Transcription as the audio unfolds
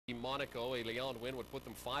Monaco. A Lyon win would put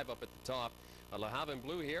them 5 up at the top. Le Havre in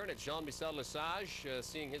blue here, and it's Jean-Michel Lesage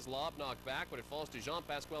seeing his lob knocked back, but it falls to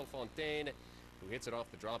Jean-Pascal Fontaine, who hits it off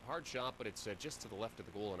the drop. Hard shot, but it's just to the left of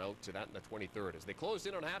the goal and out to that in the 23rd. As they closed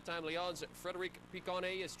in on halftime, Lyon's Frédéric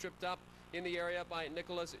Piconnet is tripped up in the area by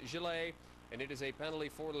Nicolas Gillet, and it is a penalty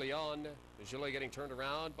for Lyon. Gillet getting turned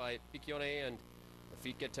around by Piconnet, and the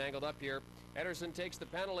feet get tangled up here. Ederson takes the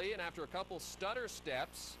penalty, and after a couple stutter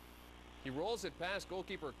steps, he rolls it past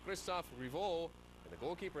goalkeeper Christophe Rivaud. The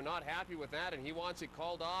goalkeeper not happy with that, and he wants it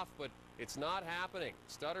called off, but it's not happening.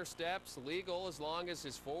 Stutter steps, legal as long as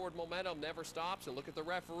his forward momentum never stops. And look at the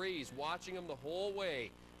referees watching him the whole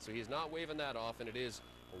way. So he's not waving that off, and it is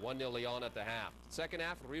a 1-0 Lyon at the half. Second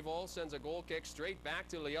half, Rivaud sends a goal kick straight back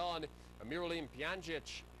to Lyon. Miralem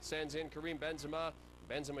Pjanic sends in Karim Benzema.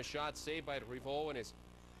 Benzema shot saved by Rivaud and is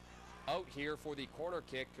out here for the corner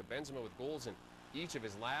kick. Benzema with goals in each of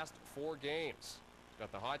his last 4 games.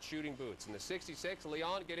 Got the hot shooting boots. In the 66,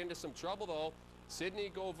 Lyon get into some trouble, though.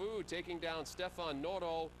 Sidney Govou taking down Stéphane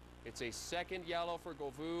Noro. It's a second yellow for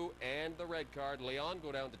Govou and the red card. Lyon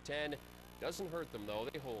go down to 10. Doesn't hurt them, though.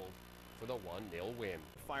 They hold for the 1-0 win.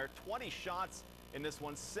 Fired 20 shots in this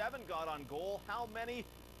one. 7 got on goal. How many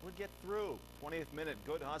would get through? 20th minute.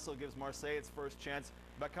 Good hustle gives Marseille its first chance.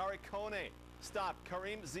 Bakary Kone stopped.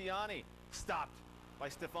 Karim Ziani stopped by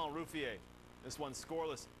Stéphane Ruffier. This one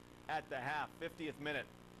scoreless at the half. 50th minute.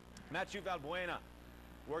 Mathieu Valbuena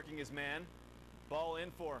working his man. Ball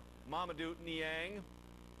in for Mamadou Niang,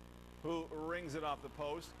 who rings it off the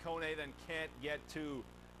post. Kone then can't get to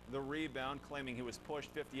the rebound, claiming he was pushed.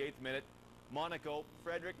 58th minute. Monaco,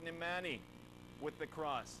 Frédéric Nemani with the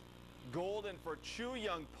cross. Golden for Chu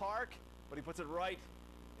Young Park, but he puts it right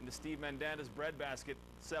into Steve Mandanta's breadbasket.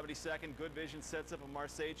 72nd, good vision sets up a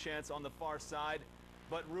Marseille chance on the far side,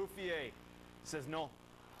 but Ruffier says no,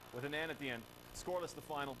 with an N at the end. Scoreless the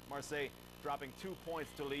final. Marseille dropping 2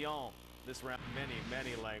 points to Lyon this round.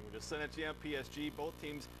 Many languages. Saint-Etienne, PSG, both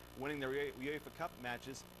teams winning their UEFA Cup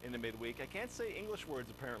matches in the midweek. I can't say English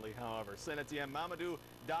words apparently, however. Saint-Etienne, Mamadou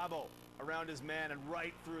Dabo around his man and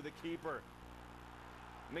right through the keeper.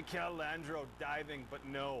 Mikel Landreau diving, but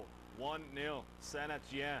no. 1-0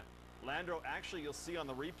 Saint-Etienne. Landreau, actually, you'll see on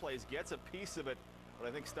the replays, gets a piece of it, but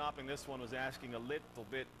I think stopping this one was asking a little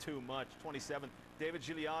bit too much. 27th, David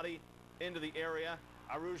Gigliotti into the area.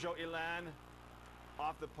 Arujo Ilan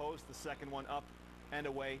off the post, the second one up and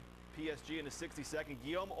away. PSG in the 62nd.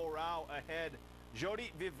 Guillaume Orao ahead.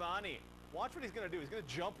 Jody Vivani. Watch what he's going to do. He's going to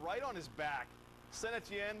jump right on his back.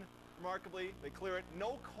 Saint-Etienne, remarkably, they clear it.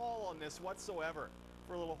 No call on this whatsoever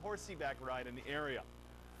for a little horsey back ride in the area.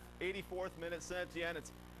 84th minute, Saint-Etienne.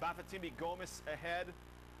 It's Bafétimbi Gomis ahead,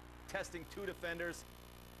 testing 2 defenders.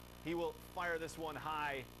 He will fire this one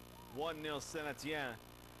high. 1-0 Saint-Etienne,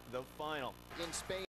 the final. In Spain.